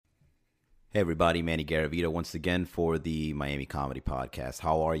Hey everybody, Manny Garavito once again for the Miami Comedy Podcast.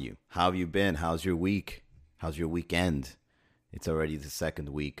 How are you? How have you been? How's your week? How's your weekend? It's already the second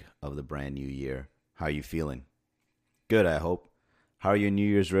week of the brand new year. How are you feeling? Good, I hope. How are your New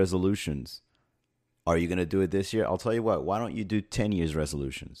Year's resolutions? Are you going to do it this year? I'll tell you what, why don't you do 10 years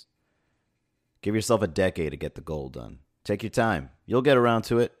resolutions? Give yourself a decade to get the goal done. Take your time. You'll get around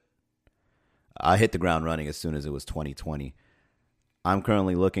to it. I hit the ground running as soon as it was 2020. I'm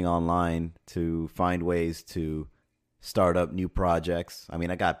currently looking online to find ways to start up new projects. I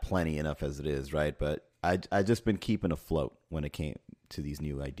mean, I got plenty enough as it is, right? But I just been keeping afloat when it came to these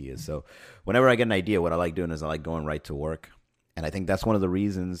new ideas. So whenever I get an idea, what I like doing is I like going right to work. And I think that's one of the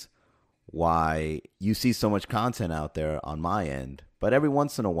reasons why you see so much content out there on my end. But every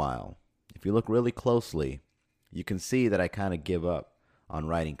once in a while, if you look really closely, you can see that I kind of give up on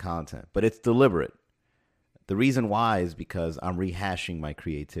writing content. But it's deliberate. The reason why is because I'm rehashing my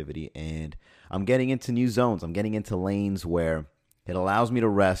creativity and I'm getting into new zones. I'm getting into lanes where it allows me to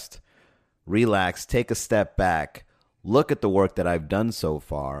rest, relax, take a step back, look at the work that I've done so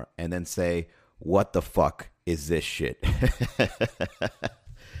far, and then say, what the fuck is this shit?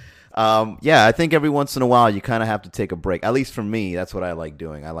 I think every once in a while you kind of have to take a break. At least for me, that's what I like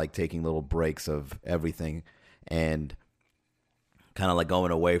doing. I like taking little breaks of everything and kind of like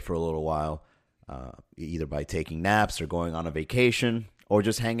going away for a little while. Either by taking naps or going on a vacation or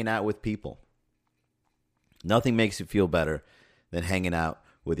just hanging out with people. Nothing makes you feel better than hanging out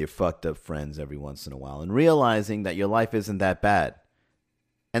with your fucked up friends every once in a while and realizing that your life isn't that bad.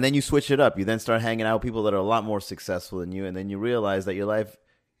 And then you switch it up. You then start hanging out with people that are a lot more successful than you, and then you realize that your life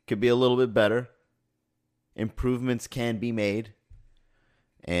could be a little bit better. Improvements can be made.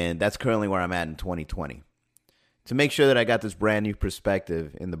 And that's currently where I'm at in 2020. To make sure that I got this brand new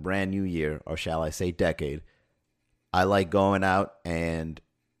perspective in the brand new year, or shall I say decade, I like going out and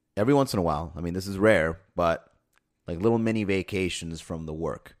every once in a while, I mean, this is rare, but like little mini vacations from the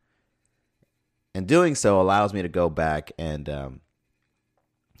work. And doing so allows me to go back and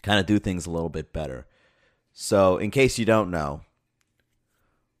kind of do things a little bit better. So in case you don't know,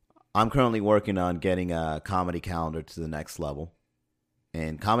 I'm currently working on getting a comedy calendar to the next level.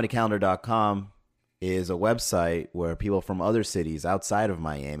 And comedycalendar.com is a website where people from other cities outside of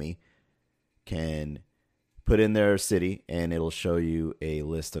Miami can put in their city and it'll show you a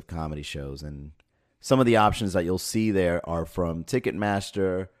list of comedy shows. And some of the options that you'll see there are from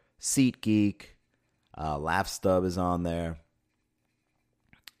Ticketmaster, SeatGeek, LaughStub is on there.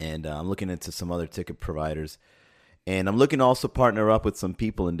 And I'm looking into some other ticket providers. And I'm looking to also partner up with some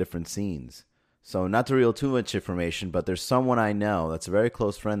people in different scenes. So not to reveal too much information, but there's someone I know that's a very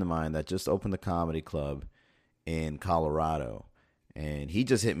close friend of mine that just opened a comedy club in Colorado. And he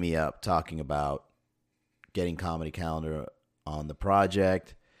just hit me up talking about getting Comedy Calendar on the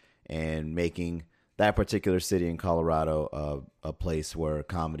project and making that particular city in Colorado a place where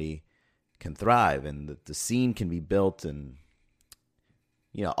comedy can thrive and the scene can be built and,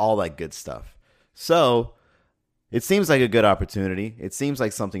 you know, all that good stuff. So it seems like a good opportunity. It seems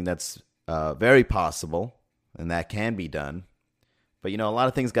like something that's very possible, and that can be done. But, you know, a lot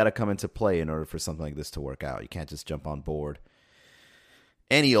of things got to come into play in order for something like this to work out. You can't just jump on board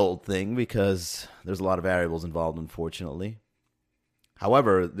any old thing because there's a lot of variables involved, unfortunately.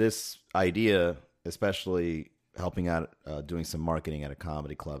 However, this idea, especially helping out doing some marketing at a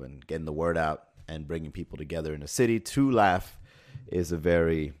comedy club and getting the word out and bringing people together in a city to laugh is a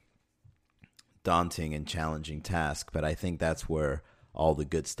very daunting and challenging task. But I think that's where all the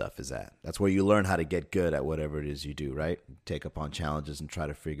good stuff is at. That's where you learn how to get good at whatever it is you do, right? Take up on challenges and try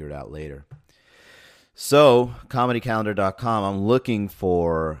to figure it out later. So, comedycalendar.com, I'm looking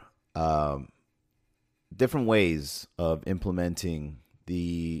for different ways of implementing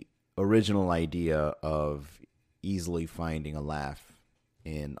the original idea of easily finding a laugh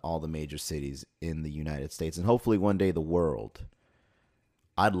in all the major cities in the United States and hopefully one day the world.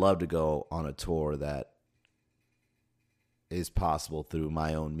 I'd love to go on a tour that is possible through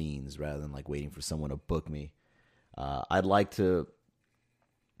my own means rather than like waiting for someone to book me. I'd like to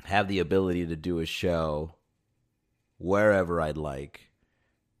have the ability to do a show wherever I'd like.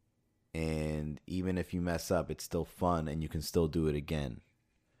 And even if you mess up, it's still fun and you can still do it again.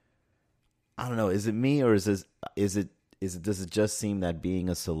 I don't know. Is it me or does it just seem that being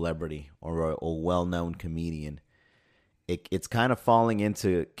a celebrity or a well-known comedian, it's kind of falling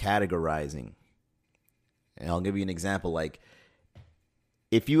into categorizing. And I'll give you an example. Like,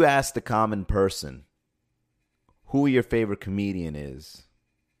 if you ask the common person who your favorite comedian is,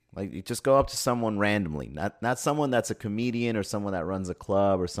 like, you just go up to someone randomly, not someone that's a comedian or someone that runs a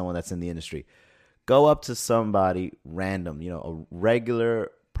club or someone that's in the industry. Go up to somebody random, you know, a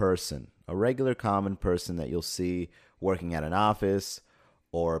regular person, a regular common person that you'll see working at an office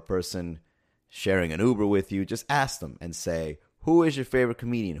or a person sharing an Uber with you. Just ask them and say, who is your favorite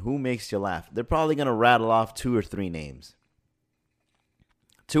comedian? Who makes you laugh? They're probably going to rattle off 2 or 3 names.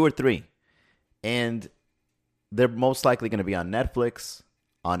 2 or 3. And they're most likely going to be on Netflix,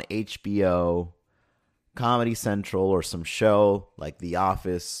 on HBO, Comedy Central, or some show like The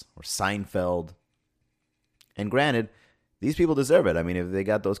Office or Seinfeld. And granted, these people deserve it. I mean, if they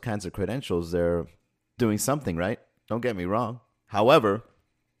got those kinds of credentials, they're doing something right. Don't get me wrong. However,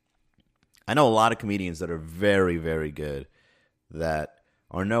 I know a lot of comedians that are very, very good that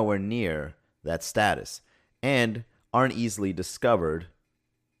are nowhere near that status and aren't easily discovered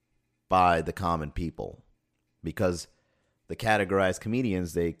by the common people because the categorized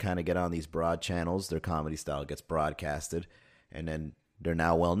comedians, they kind of get on these broad channels, their comedy style gets broadcasted, and then they're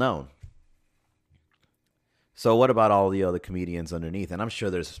now well known. So what about all the other comedians underneath? And I'm sure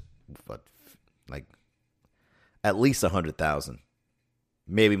there's like at least 100,000.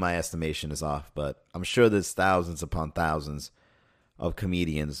 Maybe my estimation is off, but I'm sure there's thousands upon thousands of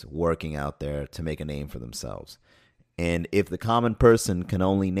comedians working out there to make a name for themselves. And if the common person can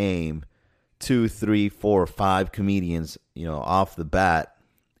only name 2, 3, 4, 5 comedians, off the bat,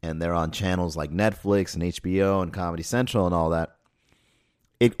 and they're on channels like Netflix and HBO and Comedy Central and all that,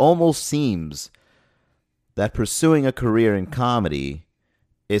 it almost seems that pursuing a career in comedy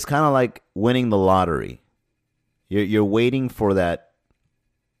is kind of like winning the lottery. You're waiting for that,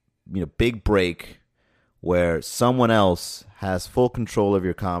 big break where someone else has full control of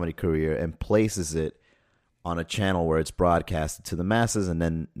your comedy career and places it on a channel where it's broadcasted to the masses, and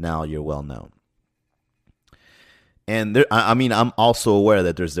then now you're well known. And I'm also aware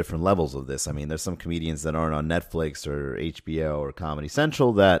that there's different levels of this. I mean, there's some comedians that aren't on Netflix or HBO or Comedy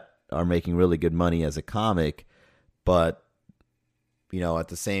Central that are making really good money as a comic, but, at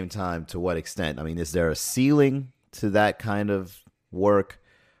the same time, to what extent? I mean, is there a ceiling to that kind of work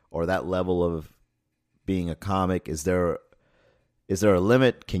or that level of being a comic? Is there a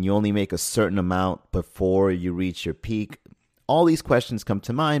limit? Can you only make a certain amount before you reach your peak? All these questions come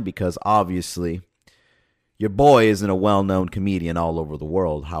to mind because obviously your boy isn't a well-known comedian all over the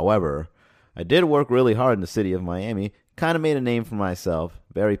world. However, I did work really hard in the city of Miami, kind of made a name for myself,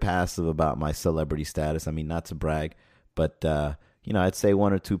 very passive about my celebrity status. I mean, not to brag, but, I'd say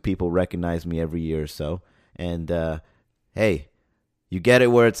 1 or 2 people recognize me every year or so. And, hey, you get it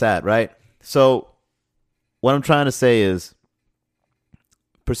where it's at, right? So what I'm trying to say is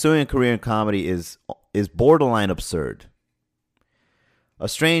pursuing a career in comedy is borderline absurd. A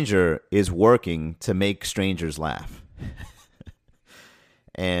stranger is working to make strangers laugh.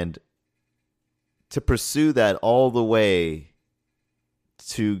 And to pursue that all the way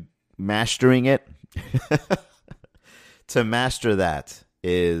to mastering it, to master that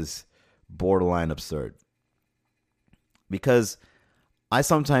is borderline absurd. Because I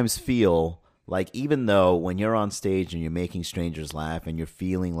sometimes feel like even though when you're on stage and you're making strangers laugh and you're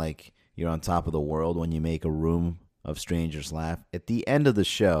feeling like you're on top of the world when you make a room of strangers laugh, at the end of the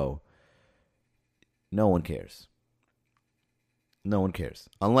show, no one cares. No one cares.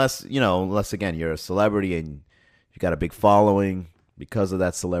 Unless again, you're a celebrity and you got a big following because of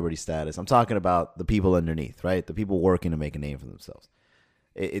that celebrity status. I'm talking about the people underneath, right? The people working to make a name for themselves.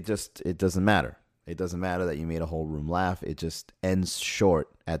 It doesn't matter. It doesn't matter that you made a whole room laugh. It just ends short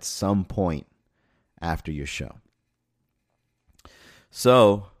at some point after your show.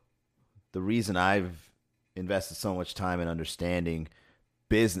 So the reason I've invested so much time in understanding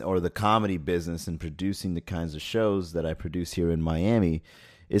business or the comedy business and producing the kinds of shows that I produce here in Miami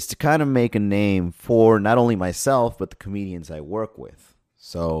is to kind of make a name for not only myself, but the comedians I work with.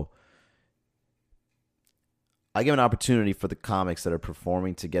 So I give an opportunity for the comics that are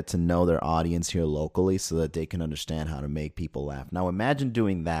performing to get to know their audience here locally so that they can understand how to make people laugh. Now imagine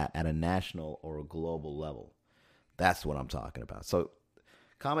doing that at a national or a global level. That's what I'm talking about. So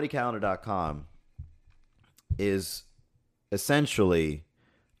comedycalendar.com is essentially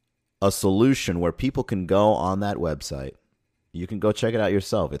a solution where people can go on that website. You can go check it out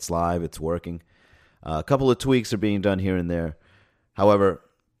yourself. It's live. It's working. A couple of tweaks are being done here and there. However,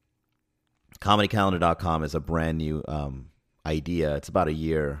 comedycalendar.com is a brand new idea. It's about a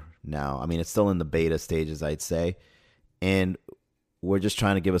year now. I mean, it's still in the beta stages, I'd say. And we're just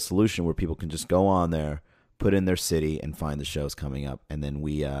trying to give a solution where people can just go on there, put in their city, and find the shows coming up. And then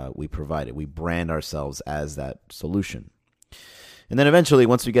we provide it. We brand ourselves as that solution. And then eventually,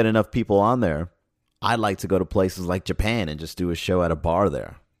 once we get enough people on there, I'd like to go to places like Japan and just do a show at a bar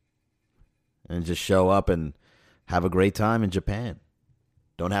there. And just show up and have a great time in Japan.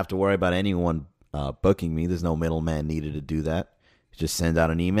 Don't have to worry about anyone booking me. There's no middleman needed to do that. Just send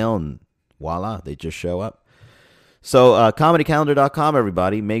out an email and voila, they just show up. So comedycalendar.com,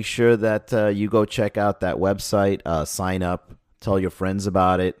 everybody. Make sure that you go check out that website, sign up, tell your friends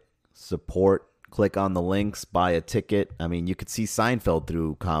about it, support, click on the links, buy a ticket. I mean, you could see Seinfeld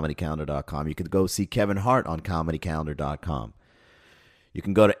through comedycalendar.com. You could go see Kevin Hart on comedycalendar.com. You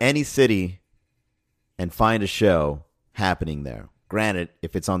can go to any city and find a show happening there. Granted,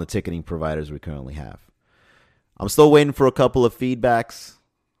 if it's on the ticketing providers we currently have. I'm still waiting for a couple of feedbacks.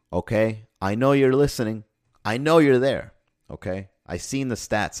 Okay? I know you're listening. I know you're there. Okay? I've seen the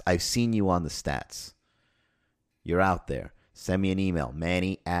stats. I've seen you on the stats. You're out there. Send me an email,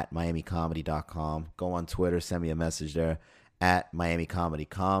 manny@miamicomedy.com. Go on Twitter. Send me a message there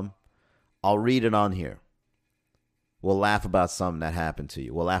 @miamicomedycom. I'll read it on here. We'll laugh about something that happened to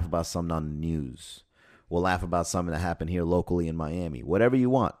you. We'll laugh about something on the news. We'll laugh about something that happened here locally in Miami. Whatever you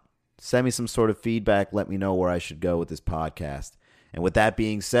want. Send me some sort of feedback. Let me know where I should go with this podcast. And with that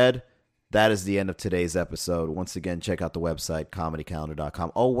being said, that is the end of today's episode. Once again, check out the website,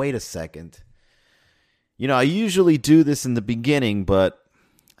 comedycalendar.com. Oh, wait a second. You know, I usually do this in the beginning, but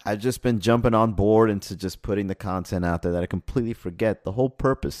I've just been jumping on board into just putting the content out there that I completely forget. The whole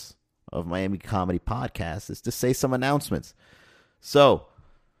purpose of Miami Comedy Podcast is to say some announcements. So,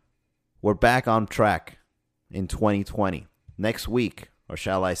 we're back on track in 2020. Next week, or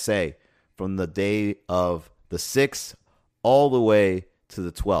shall I say, from the day of the 6th all the way to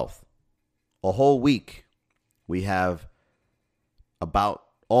the 12th. A whole week, we have about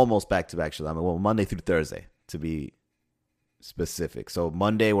almost back-to-back shows. I mean, well, Monday through Thursday, to be specific. So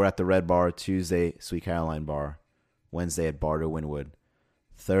Monday, we're at the Red Bar. Tuesday, Sweet Caroline Bar. Wednesday at Bar to Wynwood.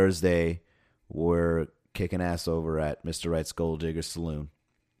 Thursday, we're kicking ass over at Mr. Wright's Gold Digger Saloon.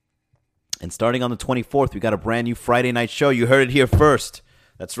 And starting on the 24th, we got a brand new Friday night show. You heard it here first.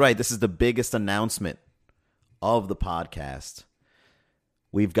 That's right. This is the biggest announcement of the podcast.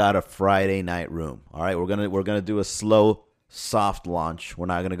 We've got a Friday night room. All right, we're gonna do a slow, soft launch. We're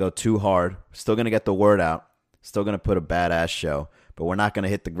not gonna go too hard. We're still gonna get the word out. Still gonna put a badass show, but we're not gonna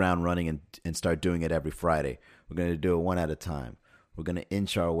hit the ground running and start doing it every Friday. We're gonna do it one at a time. We're gonna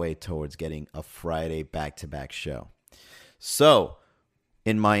inch our way towards getting a Friday back-to-back show. So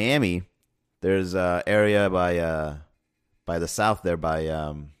in Miami, there's an area by the south there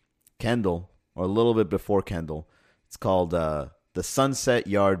by Kendall, or a little bit before Kendall. It's called the Sunset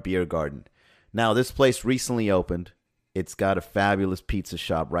Yard Beer Garden. Now, this place recently opened. It's got a fabulous pizza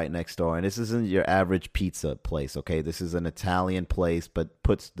shop right next door. And this isn't your average pizza place, okay? This is an Italian place, but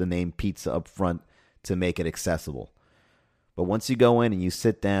puts the name pizza up front to make it accessible. But once you go in and you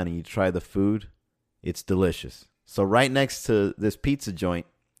sit down and you try the food, it's delicious. So right next to this pizza joint,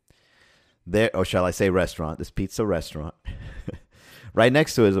 there, or shall I say restaurant, this pizza restaurant, right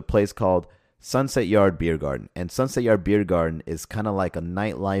next to it is a place called Sunset Yard Beer Garden. And Sunset Yard Beer Garden is kind of like a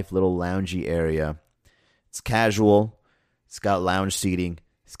nightlife little loungy area. It's casual. It's got lounge seating.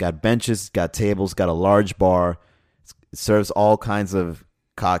 It's got benches. It's got tables. It's got a large bar. It serves all kinds of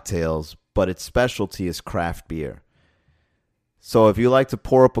cocktails, but its specialty is craft beer. So if you like to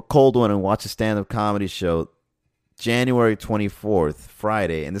pour up a cold one and watch a stand-up comedy show, January 24th,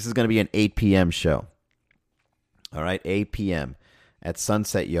 Friday, and this is going to be an 8 p.m. show. All right, 8 p.m. at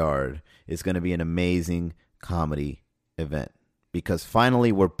Sunset Yard is going to be an amazing comedy event because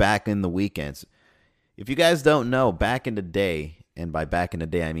finally we're back in the weekends. If you guys don't know, back in the day, and by back in the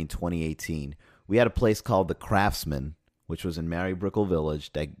day I mean 2018, we had a place called The Craftsman, which was in Mary Brickell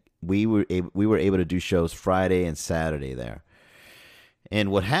Village, that we were able to do shows Friday and Saturday there. And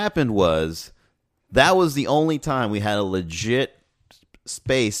what happened was that was the only time we had a legit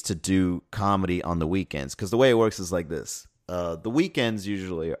space to do comedy on the weekends. Because the way it works is like this. The weekends,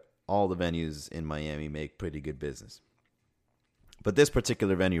 usually, all the venues in Miami make pretty good business. But this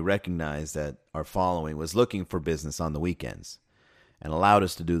particular venue recognized that our following was looking for business on the weekends and allowed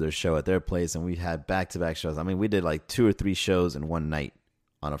us to do their show at their place. And we had back-to-back shows. I mean, we did like 2 or 3 shows in one night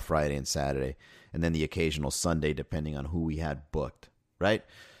on a Friday and Saturday. And then the occasional Sunday, depending on who we had booked. Right?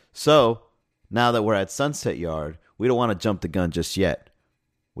 So now that we're at Sunset Yard, we don't want to jump the gun just yet.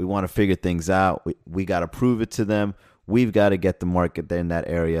 We want to figure things out. We got to prove it to them. We've got to get the market there in that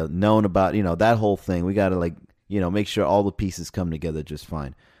area known about, that whole thing. We got to make sure all the pieces come together just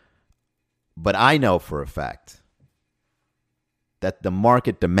fine. But I know for a fact that the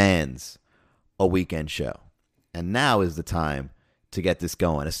market demands a weekend show. And now is the time to get this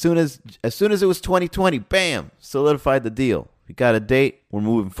going. As soon as it was 2020, bam, solidified the deal. We got a date. We're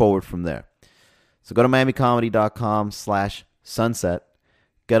moving forward from there. So go to miamicomedy.com/sunset.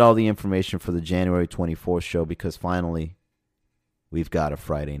 Get all the information for the January 24th show because finally we've got a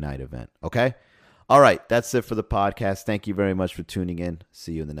Friday night event. Okay? All right, that's it for the podcast. Thank you very much for tuning in.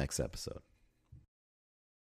 See you in the next episode.